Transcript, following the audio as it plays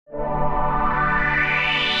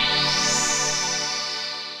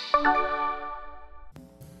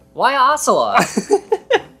Why Ocelot?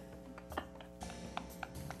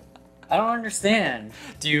 I don't understand.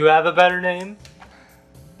 Do you have a better name?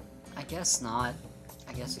 I guess not.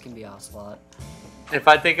 I guess it can be Ocelot. If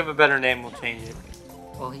I think of a better name, we'll change it.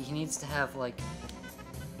 Well, he needs to have like.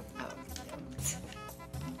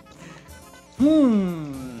 What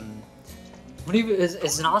even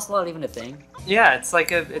is an ocelot even a thing? Yeah, it's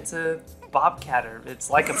like it's a bobcat, or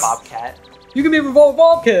it's like a bobcat. You can be a revolved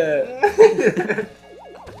bobcat.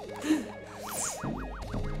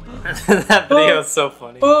 That video is so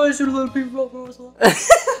funny. Oh, I should have let people roll ocelot.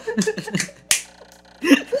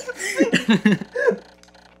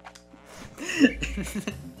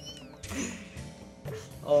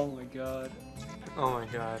 Oh my god. Oh my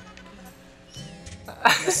god.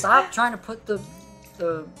 Stop trying to put the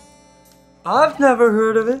I've never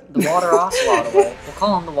heard of it. the water ocelot away. We'll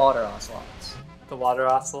call them the water ocelots. The water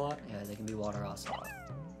ocelot? Yeah, they can be water ocelot.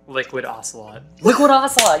 Liquid ocelot. Liquid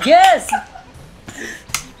ocelot, yes!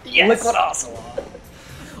 Yes! Liquid ocelot.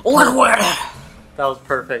 Liquid! That was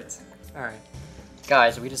perfect. Alright.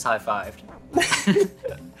 Guys, we just high-fived.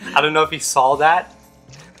 I don't know if you saw that,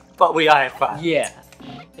 but we high-fived. Yeah.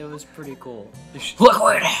 It was pretty cool.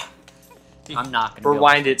 Liquid! I'm not gonna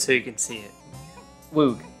rewind it so you can see it.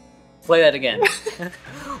 Woog. Play that again.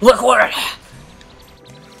 Liquid!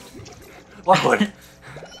 Liquid!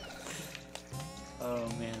 Oh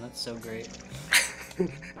man, that's so great.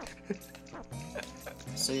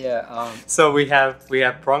 So yeah, So we have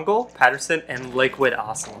Brungle, Patterson, and Liquid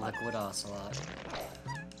Ocelot. Liquid Ocelot.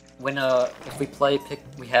 When if we play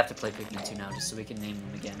we have to play Pikmin 2 now just so we can name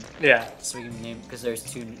them again. Yeah. So we can name because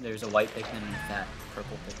there's a white Pikmin and a fat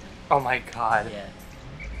purple Pikmin. Oh my god. Yeah.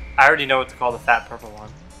 I already know what to call the fat purple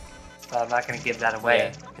one. But I'm not gonna give that away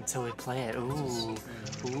Yeah. until we play it. Ooh.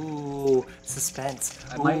 Ooh. Suspense.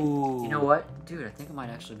 I Ooh. might, you know what? Dude, I think I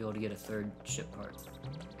might actually be able to get a third ship part.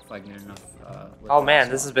 If I can get enough, Oh man,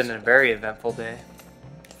 this has been a very eventful day.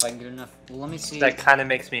 If I can get enough, well, let me see. That kind of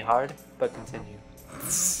makes me hard, but continue.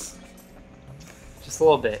 Just a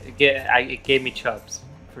little bit. It gave me chubs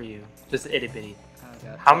for you. Just itty bitty.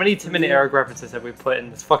 How many Tim and Eric references have we put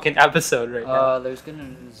in this fucking episode right now? There's been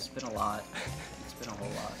a lot. It's been a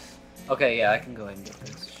whole lot. Okay, yeah, I can go ahead and get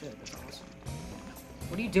this. Shit, that's awesome.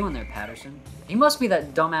 What are you doing there, Patterson? He must be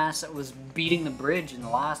that dumbass that was beating the bridge in the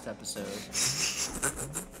last episode.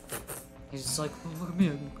 He's just like, oh, look at me,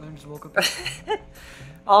 I just woke up.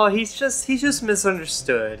 Oh, he's just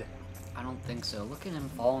misunderstood. I don't think so. Look at him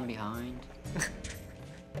falling behind.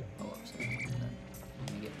 Oh, let me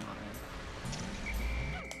get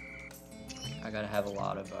mine. I gotta have a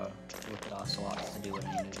lot of liquid ocelots to do what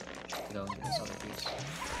I need to go and get this other piece.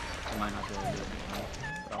 I might not be able to do it tonight,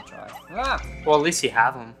 but I'll try. Ah! Well, at least you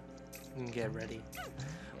have them. You can get ready. Yeah.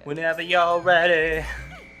 Whenever you're ready.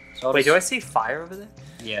 So wait, do I see fire over there?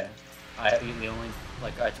 Yeah. The only,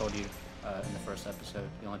 like I told you in the first episode,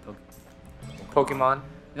 the only Pokemon?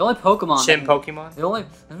 The only Pokemon. Shin Pokemon? The only.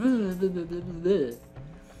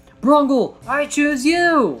 Brungle, I choose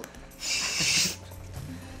you!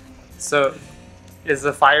 So, is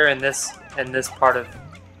the fire in this part of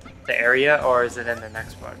the area, or is it in the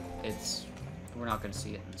next part? We're not gonna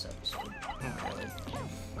see it in this episode. Really.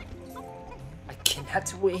 I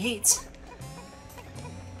cannot wait.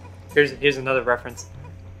 Here's another reference.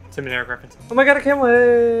 Tim and Eric reference. Oh my god, I can't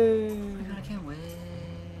wait! Oh my god, I can't wait.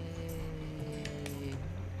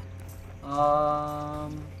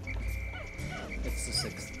 It's the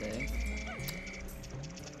 6th day.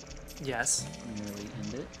 Yes. Nearly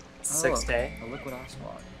end it. 6th day. A liquid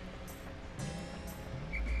ocelot.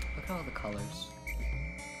 Look at all the colors.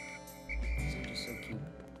 These are just so cute.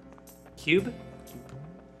 Cube?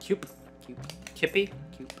 Cube? Cute. Kippy?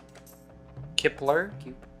 Cute. Kipler?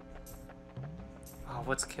 Cute. Oh,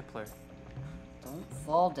 what's Kipler? Don't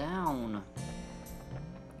fall down.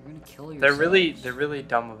 You're gonna kill yourself. They're really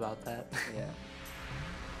dumb about that. Yeah.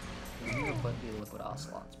 I'm gonna put the liquid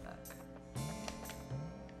ocelots back.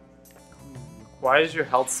 Why is your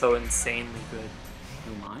health so insanely good?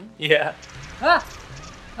 Who, mine? Yeah. Ah!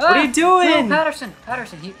 What are you doing? No, Patterson!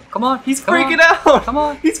 Come on! He's come freaking on. out! Come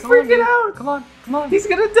on! He's come on, freaking dude. out! Come on! Come on! He's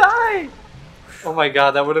gonna die! Oh my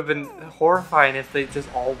god, that would have been horrifying if they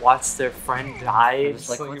just all watched their friend die. Just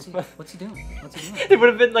like, what's he doing? What's he doing? It would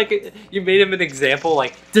have been like, you made him an example,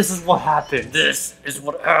 like, this is what happens. This is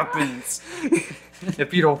what happens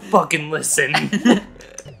if you don't fucking listen.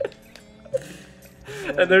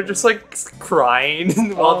 And they're just like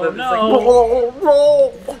crying while they're just like, roll,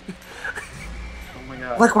 roll. Oh my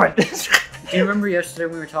god. Liquid. Do you remember yesterday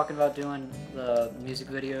we were talking about doing the music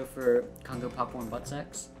video for Congo Popcorn Butt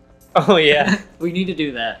Sex? Oh yeah. We need to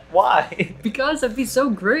do that. Why? Because that'd be so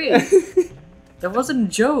great. That wasn't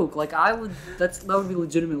a joke. Like that would be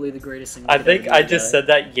legitimately the greatest thing. I think I just said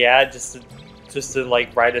that, yeah, just to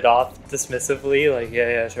like write it off dismissively. Like,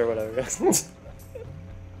 yeah, sure, whatever.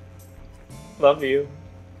 Love you.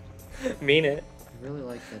 Mean it. I really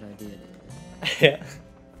like that idea, David. Yeah.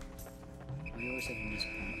 You always have a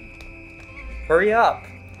disappointment. Hurry up.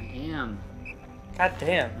 I am. God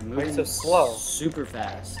damn. I'm Why are moving you so slow? Super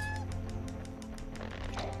fast.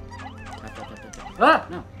 Ah!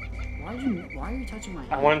 No. Why are you touching my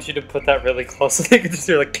hand? I wanted you to put that really close so they could just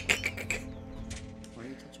hear like. Why are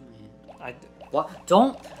you touching my hand? What?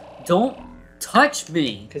 Don't touch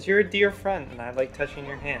me! Because you're a dear friend and I like touching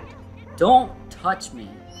your hand. Don't touch me.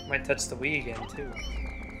 Might touch the Wii again too.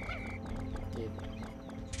 Dude.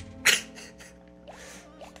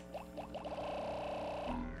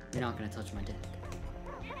 You're not gonna touch my dick.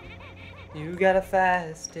 You got a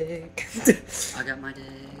fast dick. I got my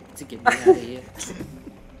dick to get me out of here.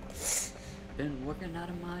 Been working out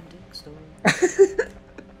of my dick store.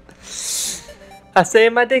 I say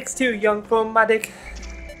my dick's too young for my dick.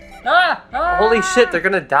 Ah! Holy shit, they're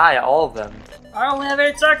gonna die, all of them. I only have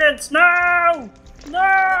 8 seconds! No!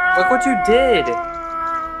 No! Look what you did!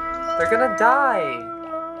 They're gonna die.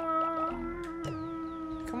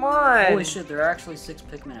 Come on! Holy shit, there are actually 6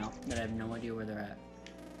 Pikmin out that I have no idea where they're at.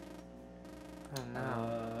 Oh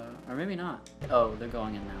no. Or maybe not. Oh, they're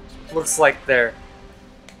going in now. So looks like they're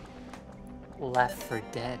Left for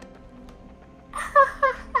Dead.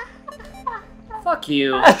 fuck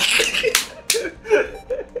you.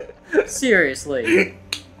 Seriously.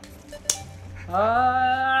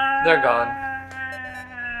 They're gone.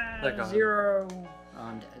 They're gone. 0. Oh,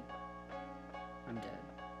 I'm dead. I'm dead.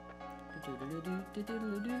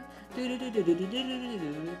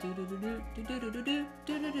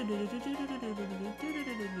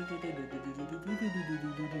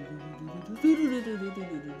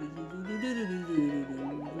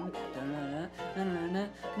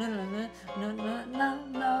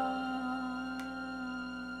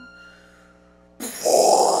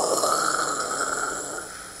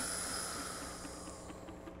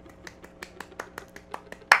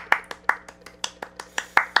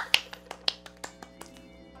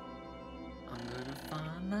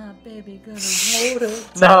 Baby gonna hold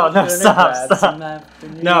it. No, stop.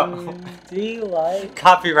 No. Delight.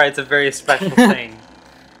 Copyright's a very special thing.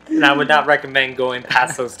 And I would not recommend going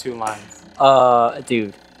past those 2 lines.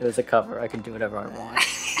 Dude, it was a cover. I can do whatever I want.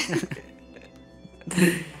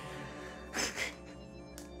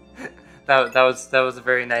 that was a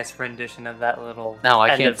very nice rendition of that little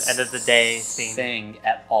end of the day theme. Sing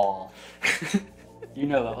at all. You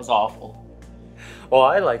know that was awful. Well,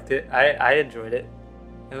 I liked it. I enjoyed it.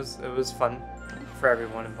 It was fun for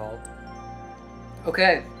everyone involved.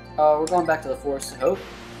 Okay, we're going back to the Forest of Hope,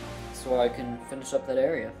 so I can finish up that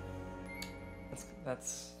area.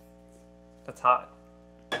 That's hot,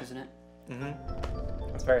 isn't it?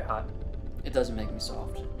 Mm-hmm. It's very hot. It doesn't make me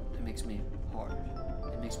soft. It makes me hard.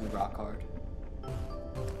 It makes me rock hard.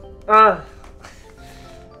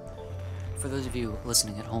 For those of you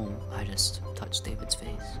listening at home, I just touched David's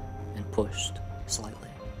face and pushed slightly.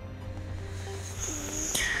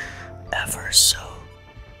 Ever so.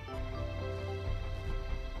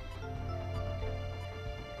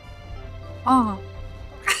 Oh.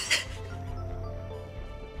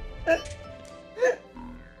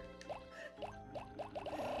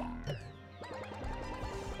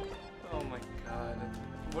 Oh my god.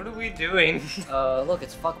 What are we doing? Look,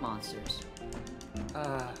 it's fuck monsters.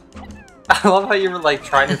 I love how you were like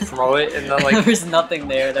trying to throw it and then like there's nothing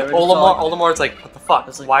there. Olemar's like, what the fuck?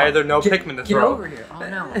 Like, why are there no Pikmin to get throw? Get over here. Oh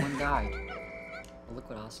no, one died. A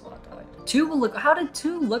liquid ocelot died. 2 how did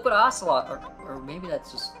 2 liquid ocelot or maybe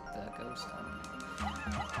that's just the ghost.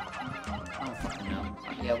 I don't fucking know.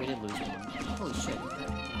 Yeah, we did lose one. Holy shit, that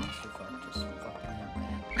monster fuck just fucked me up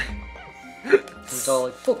bad. He was all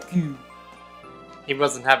like, fuck you. He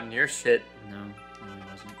wasn't having your shit. No, he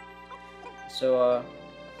wasn't. So,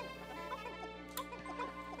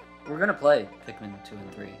 we're gonna play Pikmin 2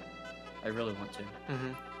 and 3. I really want to.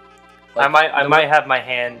 Mm-hmm. Like, I might have my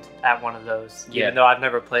hand at one of those, even though I've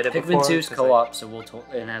never played it before. Pikmin 2's co-op, so we'll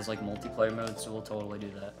and has like multiplayer mode, so we'll totally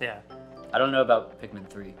do that. Yeah. I don't know about Pikmin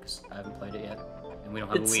 3 because I haven't played it yet, and we don't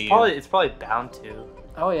have a Wii U. It's probably bound to.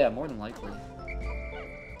 Oh yeah, more than likely.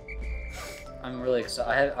 I'm really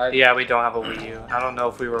excited. Yeah, we don't have a Wii U. I don't know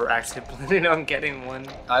if we were actually planning on getting one.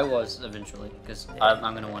 I was eventually because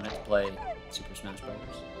I'm gonna want it to play Super Smash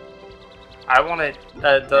Brothers. I want it.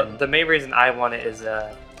 The main reason I want it is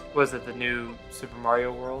was it the new Super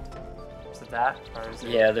Mario World? Is it that, or is it?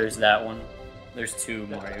 Yeah, there's that one. There's 2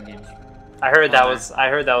 Mario games. I heard that was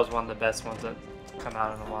one of the best ones that come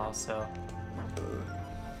out in a while. So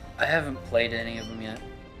I haven't played any of them yet.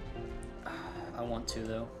 I want to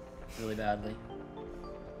though, really badly.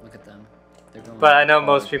 Look at them. They're going. But I know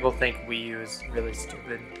most people think Wii U is really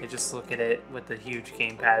stupid. They just look at it with the huge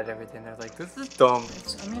gamepad and everything. They're like, this is dumb.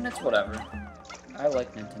 I mean, it's whatever. I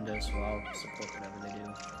like Nintendo, so I'll support whatever they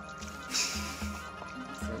do.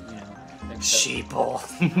 For, you know, Sheeple.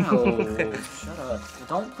 No, shut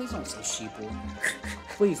up. Please don't say sheeple.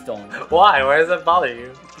 Please don't. Why? Why does that bother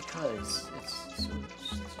you? Because it's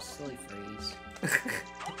a silly phrase.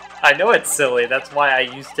 I know it's silly. That's why I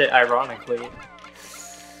used it ironically.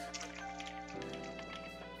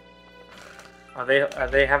 Are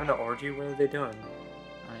they having an orgy? What are they doing?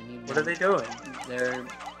 What are they doing? They're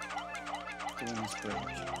doing this bridge.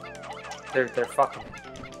 They're fucking.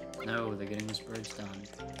 No, they're getting this bridge done.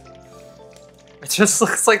 It just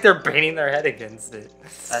looks like they're banging their head against it.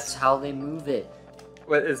 That's how they move it.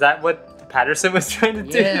 What is that? What Patterson was trying to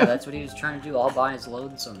do? Yeah, that's what he was trying to do. All by his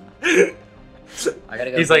lonesome. I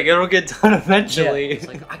gotta go. He's like, it'll get done eventually. Yeah, he's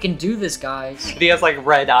like, I can do this, guys. And he has like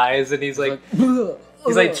red eyes, and he's like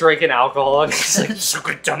he's like drinking alcohol, and he's like, it'll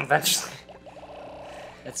get done eventually.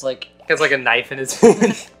 It's like he has like a knife in his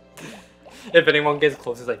hand. If anyone gets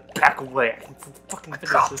close, he's like, back away. I can fucking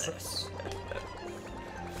finish this.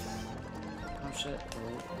 Oh shit!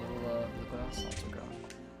 Little liquid Ocelots are gone.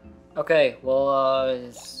 Okay, well,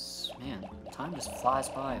 man, time just flies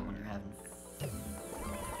by when you're having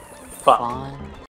fun.